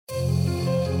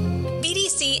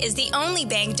BDC is the only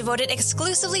bank devoted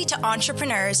exclusively to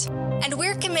entrepreneurs, and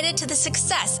we're committed to the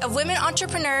success of women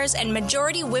entrepreneurs and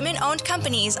majority women-owned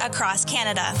companies across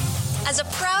Canada. As a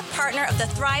proud partner of the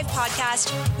Thrive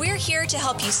podcast, we're here to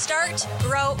help you start,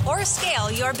 grow, or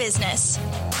scale your business.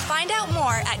 Find out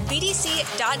more at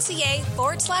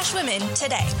bdc.ca/women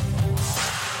today.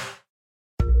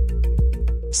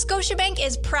 Scotiabank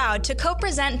is proud to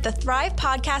co-present the Thrive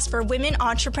podcast for women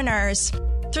entrepreneurs.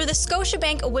 Through the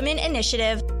Scotiabank Women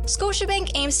Initiative,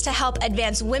 Scotiabank aims to help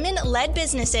advance women-led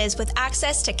businesses with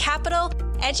access to capital,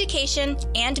 education,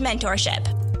 and mentorship.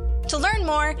 To learn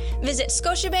more, visit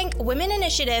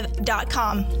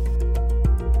scotiabankwomeninitiative.com.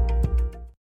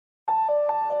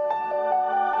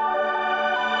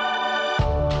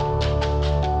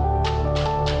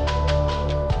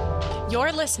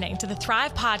 You're listening to the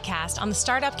Thrive Podcast on the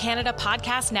Startup Canada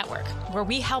Podcast Network, where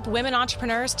we help women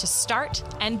entrepreneurs to start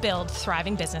and build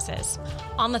thriving businesses.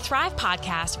 On the Thrive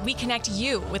Podcast, we connect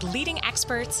you with leading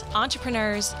experts,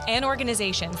 entrepreneurs, and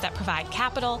organizations that provide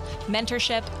capital,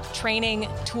 mentorship, training,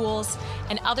 tools,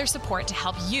 and other support to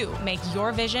help you make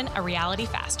your vision a reality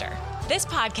faster. This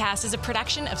podcast is a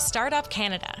production of Startup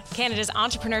Canada, Canada's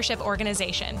entrepreneurship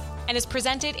organization, and is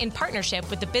presented in partnership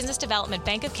with the Business Development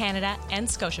Bank of Canada and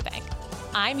Scotiabank.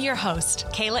 I'm your host,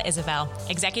 Kayla Isabel,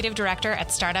 Executive Director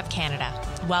at Startup Canada.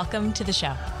 Welcome to the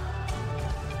show.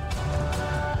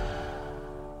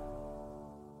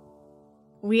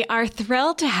 We are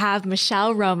thrilled to have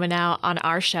Michelle Romanow on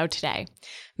our show today.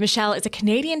 Michelle is a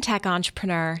Canadian tech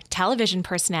entrepreneur, television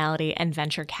personality, and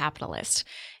venture capitalist.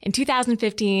 In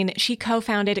 2015, she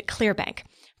co-founded ClearBank,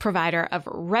 provider of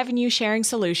revenue sharing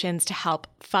solutions to help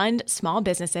fund small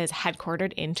businesses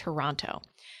headquartered in Toronto.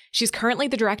 She's currently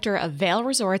the director of Vail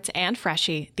Resorts and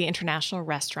Freshii, the international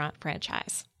restaurant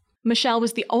franchise. Michelle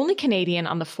was the only Canadian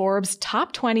on the Forbes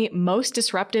Top 20 Most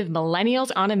Disruptive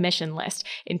Millennials on a Mission list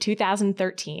in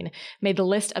 2013, made the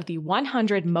list of the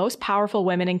 100 Most Powerful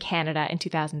Women in Canada in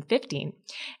 2015,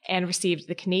 and received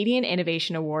the Canadian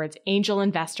Innovation Awards Angel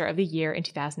Investor of the Year in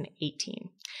 2018.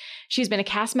 She's been a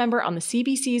cast member on the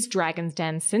CBC's Dragon's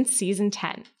Den since season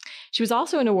 10. She was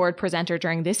also an award presenter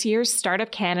during this year's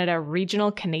Startup Canada Regional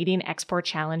Canadian Export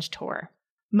Challenge Tour.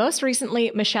 Most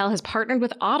recently, Michelle has partnered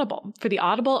with Audible for the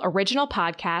Audible original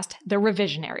podcast, The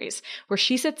Revisionaries, where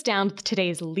she sits down with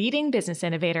today's leading business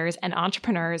innovators and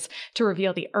entrepreneurs to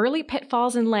reveal the early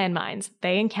pitfalls and landmines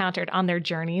they encountered on their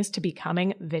journeys to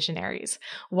becoming visionaries.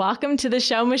 Welcome to the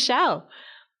show, Michelle.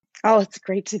 Oh, it's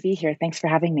great to be here. Thanks for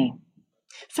having me.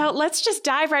 So let's just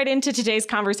dive right into today's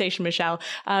conversation, Michelle.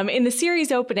 In the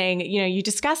series opening, you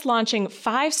discussed launching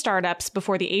 5 startups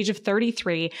before the age of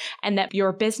 33, and that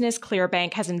your business,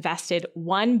 ClearBank, has invested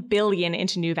 $1 billion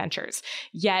into new ventures.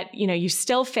 Yet, you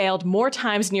still failed more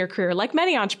times in your career, like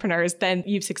many entrepreneurs, than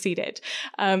you've succeeded.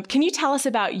 Can you tell us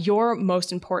about your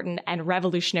most important and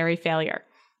revolutionary failure?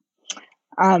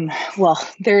 Well,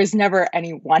 there is never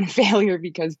any one failure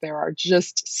because there are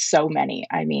just so many.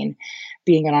 I mean,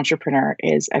 being an entrepreneur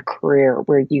is a career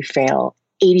where you fail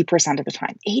 80% of the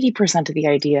time. 80% of the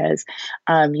ideas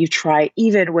you try,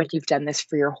 even when you've done this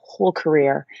for your whole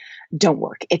career, don't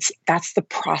work. That's the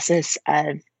process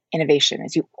of innovation,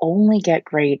 is you only get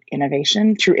great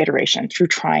innovation through iteration, through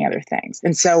trying other things.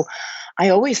 And so I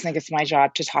always think it's my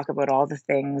job to talk about all the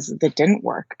things that didn't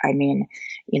work. I mean,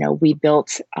 we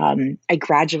built, I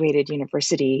graduated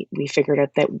university, we figured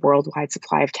out that worldwide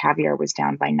supply of caviar was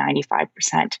down by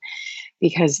 95%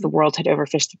 because the world had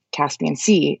overfished the Caspian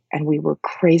Sea. And we were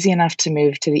crazy enough to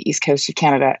move to the east coast of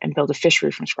Canada and build a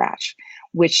fishery from scratch,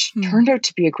 which turned out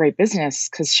to be a great business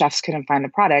because chefs couldn't find the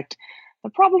product. The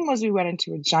problem was we went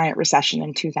into a giant recession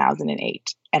in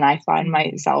 2008, and I find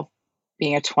myself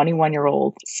being a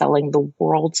 21-year-old selling the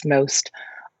world's most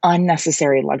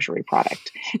unnecessary luxury product.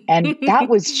 And that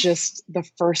was just the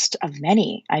first of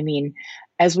many. I mean,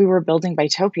 as we were building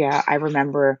Bytopia, I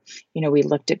remember, we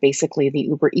looked at basically the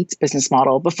Uber Eats business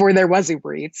model before there was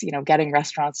Uber Eats, getting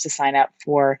restaurants to sign up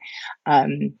for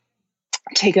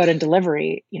takeout and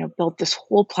delivery, built this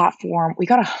whole platform. We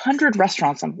got 100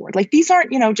 restaurants on board. Like, these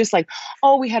aren't, just like,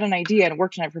 oh, we had an idea and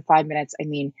worked on it for 5 minutes. I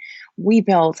mean, we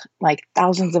built like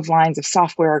thousands of lines of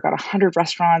software, got 100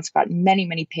 restaurants, got many,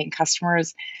 many paying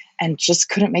customers, and just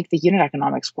couldn't make the unit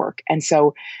economics work. And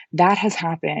so that has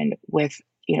happened with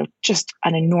just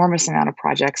an enormous amount of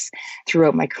projects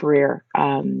throughout my career.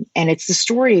 And it's the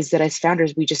stories that as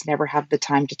founders, we just never have the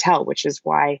time to tell, which is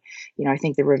why, I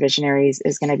think The Revisionaries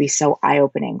is going to be so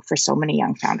eye-opening for so many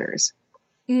young founders.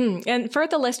 And for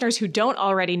the listeners who don't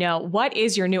already know, what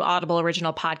is your new Audible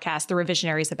original podcast, The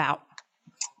Revisionaries, about?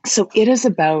 So it is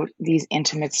about these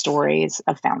intimate stories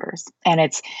of founders, and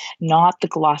it's not the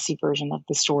glossy version of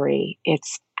the story.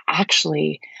 It's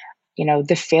actually,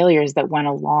 the failures that went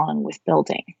along with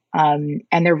building.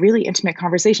 And they're really intimate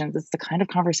conversations. It's the kind of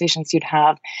conversations you'd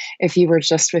have if you were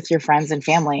just with your friends and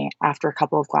family after a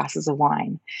couple of glasses of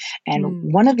wine.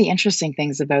 And one of the interesting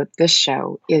things about this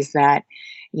show is that,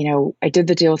 I did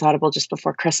the deal with Audible just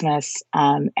before Christmas.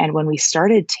 And when we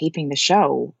started taping the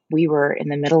show, we were in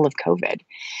the middle of COVID.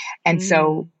 And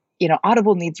so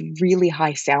Audible needs really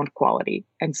high sound quality.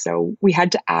 And so we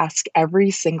had to ask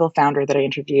every single founder that I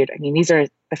interviewed. I mean, these are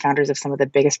the founders of some of the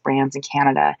biggest brands in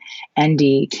Canada,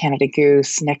 Endy, Canada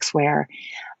Goose, Nixwear,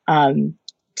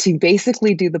 to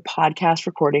basically do the podcast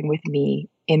recording with me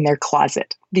in their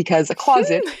closet, because a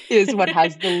closet is what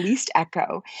has the least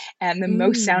echo and the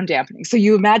most sound dampening. So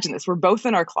you imagine this, we're both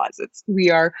in our closets.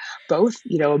 We are both,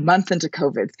 a month into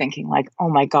COVID thinking like, oh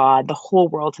my God, the whole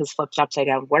world has flipped upside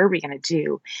down. What are we going to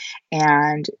do?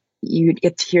 And you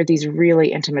get to hear these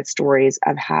really intimate stories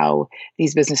of how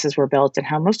these businesses were built and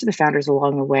how most of the founders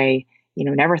along the way,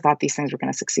 never thought these things were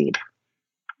going to succeed.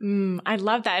 I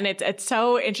love that. And it's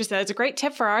so interesting. It's a great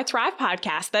tip for our Thrive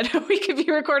podcast that we could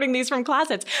be recording these from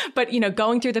closets. But,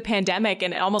 going through the pandemic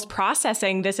and almost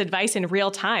processing this advice in real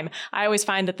time, I always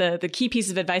find that the key piece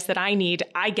of advice that I need,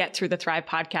 I get through the Thrive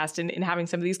podcast in having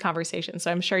some of these conversations. So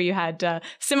I'm sure you had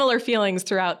similar feelings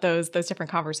throughout those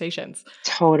different conversations.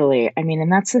 Totally. I mean,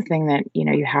 and that's the thing that,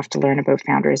 you have to learn about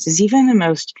founders is even the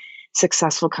most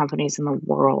successful companies in the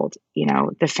world,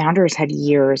 the founders had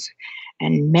years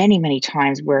and many, many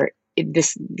times where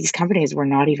these companies were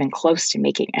not even close to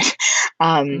making it.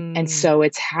 And so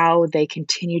it's how they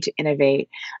continue to innovate,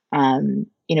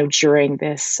 during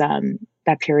this,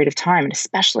 that period of time. And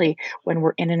especially when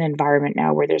we're in an environment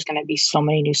now where there's going to be so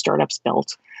many new startups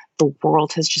built, the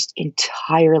world has just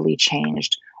entirely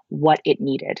changed what it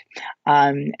needed.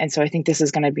 And so I think this is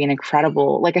going to be an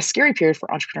incredible, like a scary period for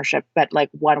entrepreneurship, but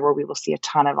like one where we will see a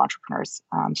ton of entrepreneurs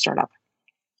start up.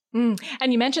 And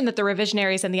you mentioned that the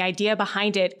Revisionaries and the idea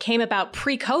behind it came about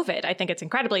pre-COVID. I think it's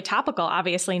incredibly topical,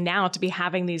 obviously, now to be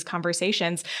having these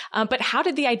conversations. But how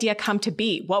did the idea come to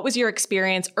be? What was your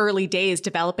experience early days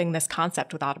developing this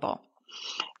concept with Audible?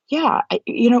 Yeah,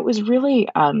 it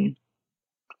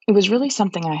was really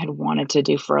something I had wanted to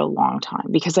do for a long time,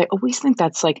 because I always think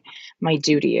that's like my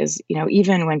duty is,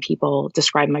 even when people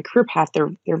describe my career path, they're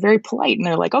very polite and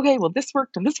they're like, okay, well, this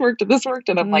worked and this worked and this worked.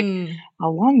 And I'm like,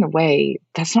 along the way,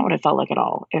 that's not what it felt like at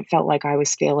all. It felt like I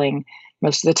was failing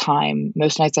most of the time.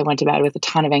 Most nights I went to bed with a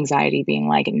ton of anxiety, being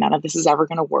like, none of this is ever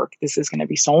going to work. This is going to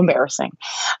be so embarrassing.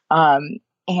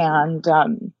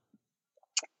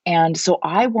 And so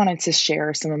I wanted to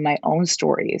share some of my own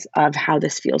stories of how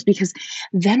this feels, because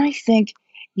then I think,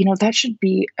 that should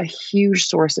be a huge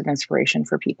source of inspiration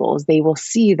for people, as they will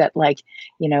see that, like,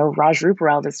 Raj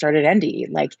Ruparel that started Endy,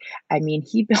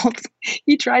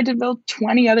 he tried to build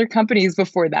 20 other companies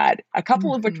before that, a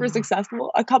couple of which were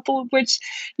successful, a couple of which,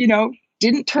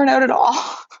 didn't turn out at all.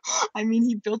 I mean,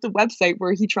 he built a website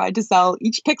where he tried to sell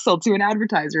each pixel to an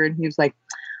advertiser, and he was like,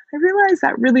 I realized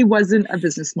that really wasn't a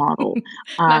business model.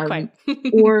 Not quite.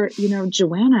 Or,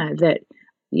 Joanna that,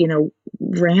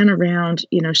 ran around,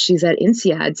 she's at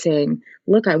INSEAD saying,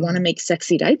 look, I want to make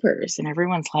sexy diapers. And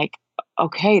everyone's like,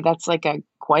 okay, that's like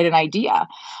quite an idea.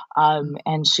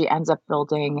 And she ends up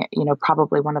building,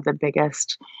 probably one of the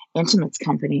biggest intimates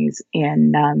companies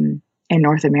in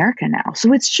North America now.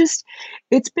 So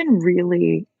it's been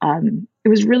really, it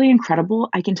was really incredible.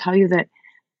 I can tell you that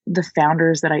the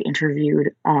founders that I interviewed,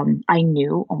 I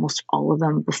knew almost all of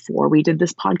them before we did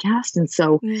this podcast. And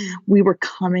so we were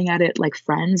coming at it like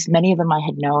friends. Many of them I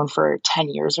had known for 10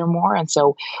 years or more. And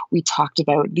so we talked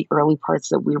about the early parts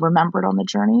that we remembered on the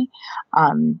journey.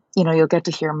 You'll get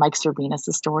to hear Mike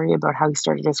Servinus' story about how he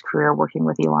started his career working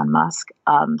with Elon Musk.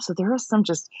 So there are some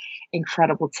just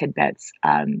incredible tidbits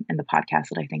in the podcast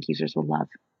that I think users will love.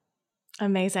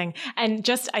 Amazing. And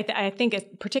just, I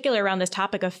think particularly around this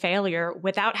topic of failure,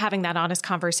 without having that honest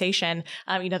conversation,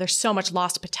 there's so much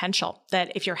lost potential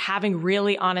that if you're having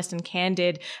really honest and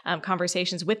candid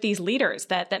conversations with these leaders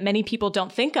that many people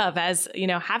don't think of as,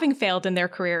 having failed in their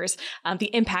careers, the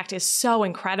impact is so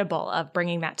incredible of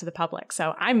bringing that to the public.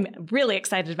 So I'm really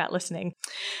excited about listening.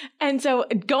 And so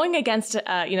going against,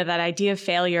 that idea of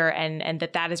failure and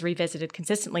that is revisited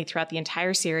consistently throughout the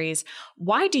entire series,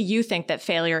 why do you think that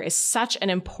failure is such an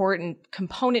important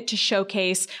component to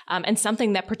showcase and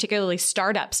something that particularly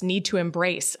startups need to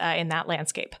embrace in that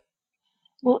landscape?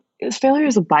 Well, failure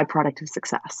is a byproduct of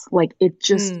success. Like it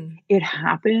just, Mm. it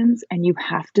happens and you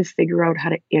have to figure out how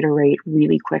to iterate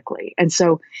really quickly. And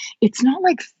so it's not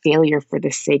like failure for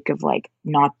the sake of like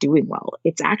not doing well.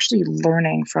 It's actually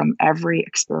learning from every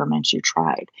experiment you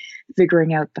tried,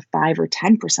 figuring out the 5 or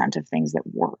 10% of things that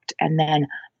worked, and then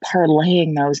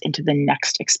parlaying those into the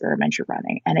next experiment you're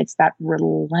running. And it's that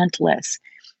relentless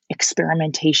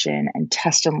experimentation and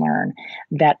test and learn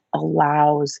that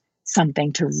allows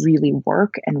something to really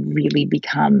work and really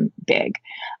become big.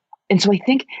 And so I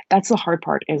think that's the hard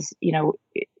part is,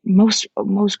 most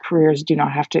careers do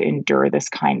not have to endure this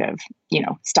kind of,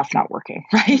 stuff not working,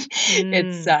 right?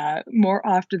 It's Mm. more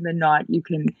often than not, you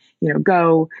can,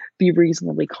 go be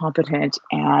reasonably competent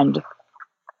and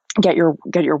get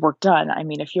your work done. I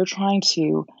mean, if you're trying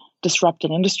to disrupt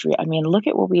an industry, I mean, look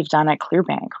at what we've done at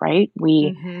Clearbank, right?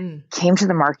 We Hmm. came to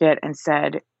the market and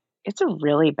said, it's a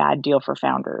really bad deal for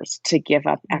founders to give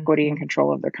up equity and Hmm.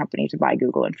 control of their company to buy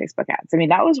Google and Facebook ads. I mean,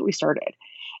 that was what we started.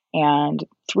 And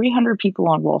 300 people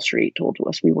on Wall Street told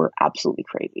us we were absolutely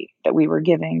crazy, that we were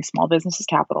giving small businesses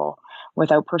capital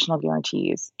without personal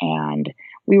guarantees. And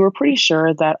we were pretty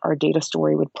sure that our data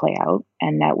story would play out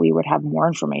and that we would have more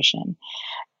information.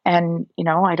 And,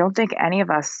 I don't think any of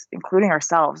us, including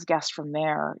ourselves, guessed from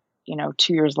there,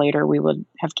 2 years later, we've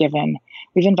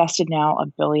invested now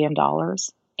 $1 billion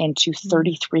into Mm.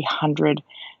 3,300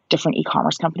 different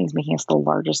e-commerce companies, making us the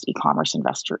largest e-commerce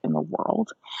investor in the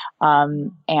world,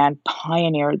 and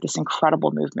pioneered this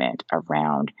incredible movement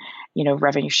around,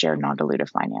 revenue share, non-dilutive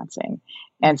financing.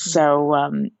 And Hmm.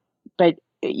 so, but,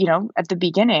 at the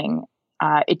beginning,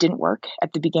 it didn't work.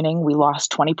 At the beginning, we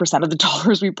lost 20% of the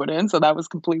dollars we put in, so that was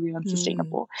completely Mm.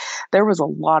 unsustainable. There was a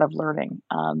lot of learning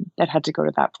that had to go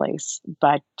to that place,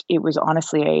 but it was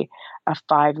honestly a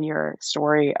 5-year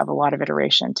story of a lot of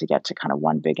iteration to get to kind of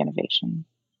one big innovation.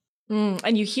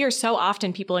 And you hear so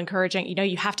often people encouraging,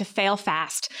 you have to fail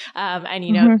fast. And,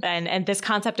 Hmm. and this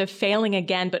concept of failing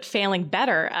again, but failing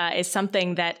better is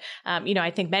something that,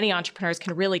 I think many entrepreneurs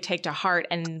can really take to heart.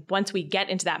 And once we get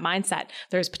into that mindset,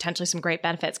 there's potentially some great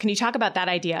benefits. Can you talk about that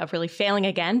idea of really failing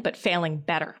again, but failing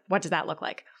better? What does that look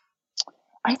like?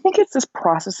 I think it's this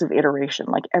process of iteration.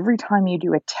 Like every time you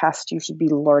do a test, you should be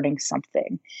learning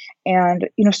something. And,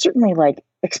 certainly like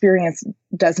experience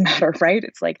does matter, right?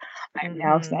 It's like I've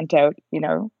now Hmm. sent out,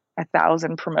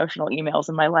 1,000 promotional emails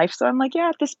in my life. So I'm like,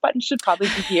 yeah, this button should probably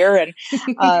be here. And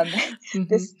um, Hmm.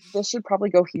 this should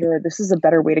probably go here. This is a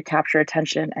better way to capture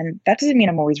attention. And that doesn't mean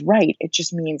I'm always right. It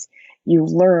just means you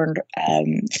learned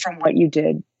from what you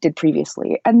did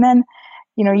previously. And then,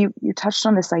 you touched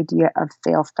on this idea of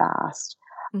fail fast.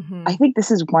 I Hmm. think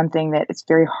this is one thing that it's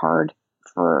very hard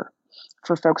for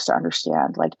folks to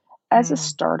understand. Like as a Mm.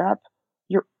 startup,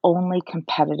 your only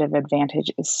competitive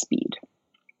advantage is speed.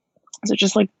 So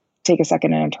just like take a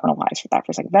second and internalize for that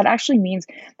for a second. That actually means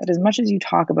that as much as you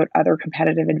talk about other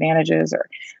competitive advantages or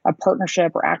a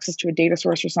partnership or access to a data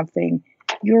source or something,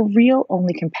 your real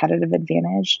only competitive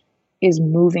advantage is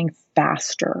moving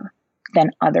faster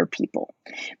than other people.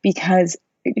 Because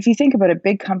if you think about it,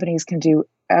 big companies can do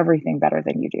everything better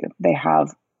than you do. They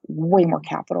have way more Mm.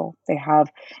 capital.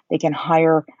 They can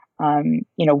hire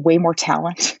way more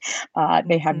talent.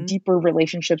 They have Hmm. deeper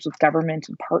relationships with government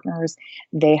and partners.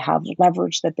 They have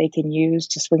leverage that they can use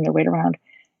to swing their weight around.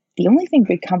 The only thing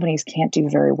big companies can't do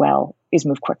very well is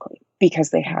move quickly because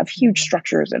they have huge Hmm.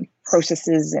 structures and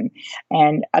processes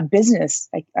and a business,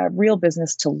 like a real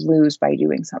business to lose by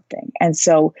doing something. And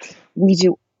so we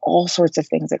do all sorts of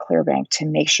things at Clearbank to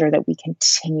make sure that we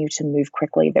continue to move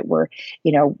quickly, that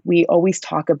we always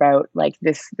talk about like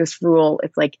this rule.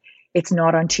 It's like, it's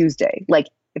not on Tuesday. Like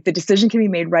if the decision can be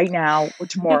made right now or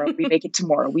tomorrow, we make it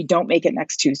tomorrow. We don't make it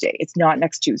next Tuesday. It's not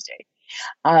next Tuesday.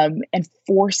 And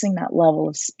forcing that level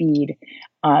of speed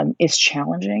is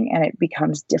challenging, and it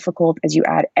becomes difficult as you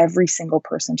add every single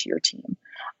person to your team.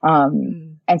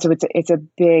 And so it's a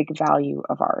big value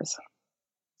of ours.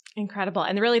 Incredible.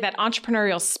 And really that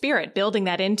entrepreneurial spirit, building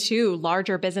that into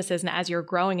larger businesses. And as you're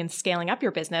growing and scaling up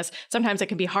your business, sometimes it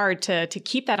can be hard to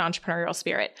keep that entrepreneurial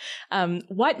spirit.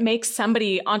 What makes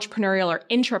somebody entrepreneurial or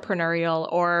intrapreneurial,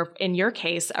 or in your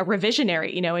case, a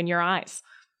revisionary, in your eyes?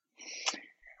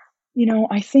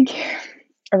 I think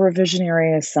a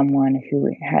revisionary is someone who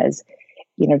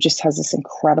just has this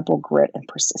incredible grit and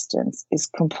persistence, is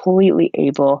completely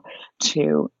able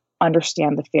to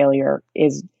understand the failure,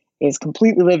 is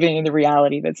completely living in the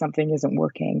reality that something isn't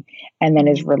working, and then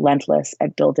is Mm. relentless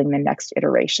at building the next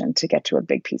iteration to get to a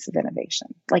big piece of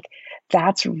innovation. Like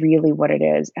that's really what it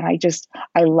is. And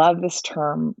I love this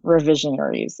term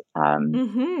revisionaries.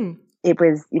 Hmm. it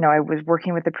was, I was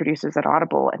working with the producers at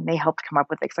Audible and they helped come up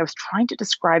with it because I was trying to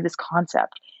describe this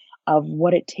concept of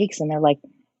what it takes. And they're like,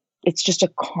 it's just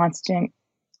a constant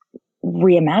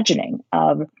reimagining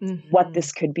of what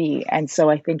this could be. And so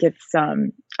I think it's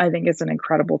an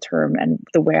incredible term and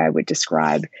the way I would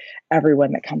describe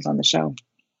everyone that comes on the show.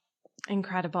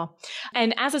 Incredible.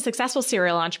 And as a successful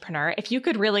serial entrepreneur, if you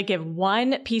could really give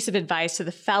one piece of advice to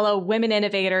the fellow women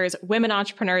innovators, women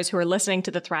entrepreneurs who are listening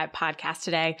to the Thrive podcast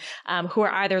today, who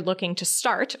are either looking to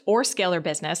start or scale their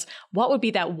business, what would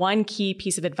be that one key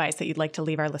piece of advice that you'd like to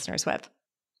leave our listeners with?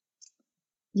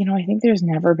 I think there's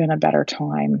never been a better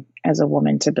time as a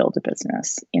woman to build a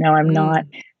business.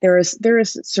 There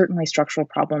is certainly structural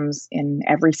problems in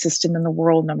every system in the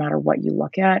world, no matter what you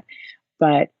look at.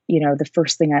 But, the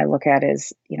first thing I look at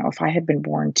is, if I had been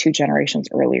born 2 generations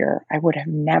earlier, I would have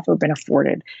never been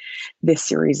afforded this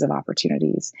series of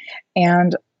opportunities.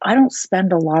 And I don't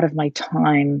spend a lot of my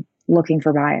time looking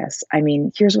for bias. I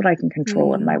mean, here's what I can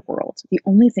control in my world. The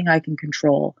only thing I can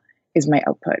control is my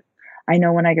output. I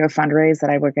know when I go fundraise that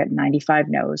I will get 95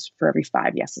 no's for every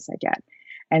 5 yeses I get.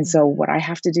 And so what I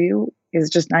have to do is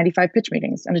just 95 pitch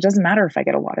meetings. And it doesn't matter if I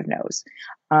get a lot of no's.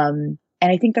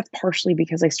 And I think that's partially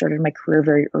because I started my career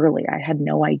very early. I had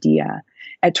no idea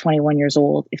at 21 years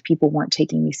old if people weren't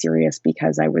taking me serious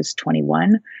because I was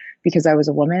 21, because I was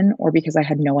a woman, or because I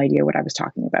had no idea what I was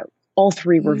talking about. All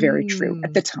 3 were very true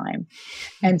at the time.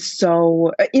 And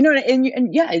so,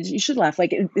 and yeah, you should laugh.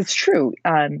 Like it's true.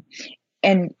 And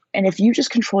if you just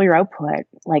control your output,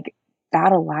 like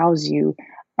that allows you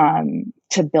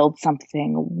to build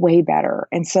something way better.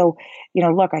 And so,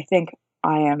 look, I think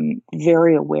I am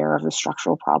very aware of the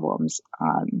structural problems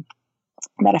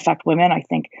that affect women. I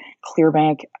think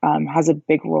ClearBank has a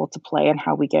big role to play in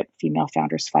how we get female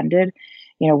founders funded.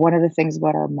 One of the things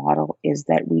about our model is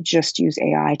that we just use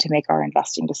AI to make our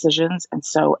investing decisions. And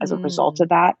so as a result of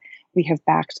that, we have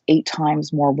backed 8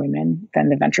 times more women than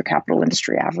the venture capital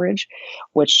industry average,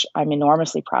 which I'm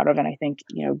enormously proud of. And I think,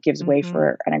 gives way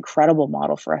for an incredible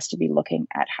model for us to be looking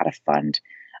at how to fund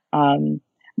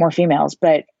more females.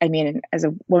 But I mean, as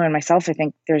a woman myself, I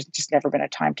think there's just never been a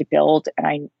time to build. And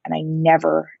I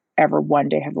never, ever one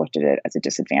day have looked at it as a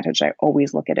disadvantage. I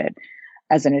always look at it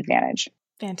as an advantage.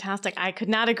 Fantastic. I could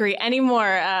not agree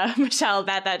anymore, Michelle,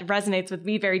 that resonates with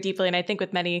me very deeply. And I think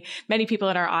with many, many people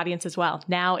in our audience as well.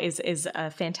 Now is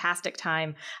a fantastic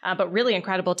time, but really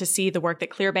incredible to see the work that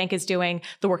ClearBank is doing,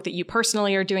 the work that you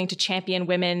personally are doing to champion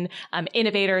women,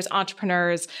 innovators,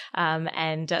 entrepreneurs,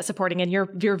 and supporting in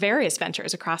your various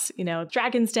ventures across,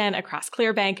 Dragon's Den, across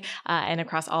ClearBank, and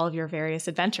across all of your various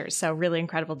adventures. So really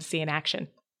incredible to see in action.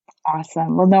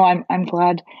 Awesome. Well, no, I'm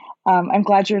glad. I'm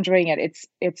glad you're enjoying it.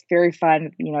 It's very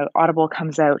fun. Audible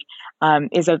is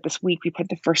out this week. We put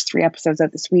the first 3 episodes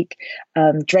out this week.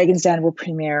 Dragon's Den will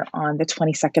premiere on the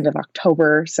 22nd of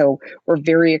October. So we're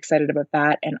very excited about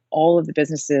that. And all of the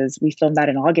businesses, we filmed that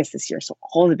in August this year. So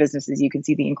all of the businesses, you can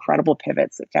see the incredible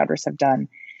pivots that founders have done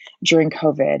during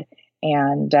COVID.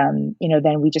 And,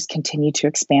 then we just continue to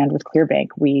expand with ClearBank.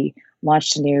 We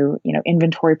launched a new,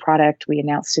 inventory product. We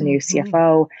announced a new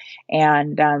CFO,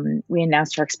 and we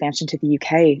announced our expansion to the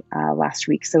UK last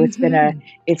week. So it's been a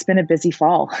busy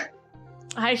fall.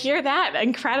 I hear that.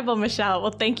 Incredible, Michelle.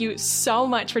 Well, thank you so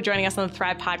much for joining us on the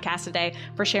Thrive podcast today,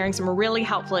 for sharing some really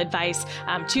helpful advice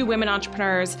to women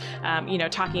entrepreneurs,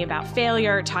 talking about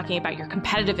failure, talking about your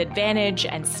competitive advantage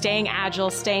and staying agile,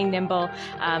 staying nimble,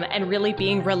 and really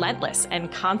being relentless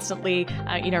and constantly,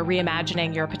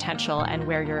 reimagining your potential and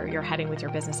where you're heading with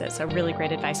your businesses. So really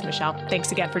great advice, Michelle.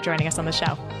 Thanks again for joining us on the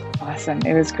show. Awesome.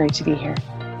 It was great to be here.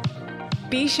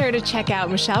 Be sure to check out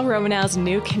Michelle Romanow's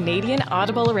new Canadian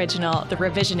Audible original, The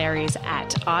Revisionaries,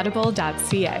 at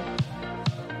audible.ca.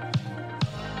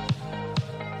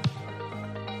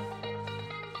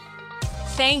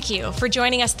 Thank you for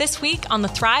joining us this week on the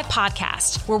Thrive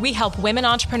Podcast, where we help women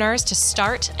entrepreneurs to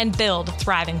start and build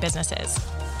thriving businesses.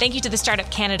 Thank you to the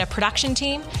Startup Canada production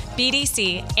team,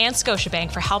 BDC, and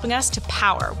Scotiabank for helping us to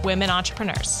power women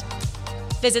entrepreneurs.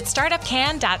 Visit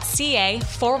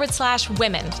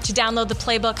startupcan.ca/women to download the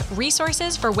playbook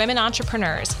Resources for Women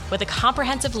Entrepreneurs with a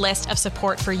comprehensive list of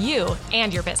support for you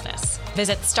and your business.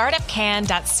 Visit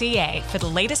startupcan.ca for the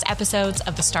latest episodes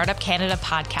of the Startup Canada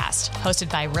podcast,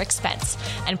 hosted by Rick Spence,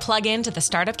 and plug into the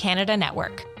Startup Canada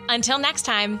network. Until next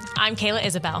time, I'm Kayla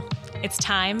Isabel. It's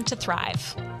time to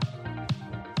thrive.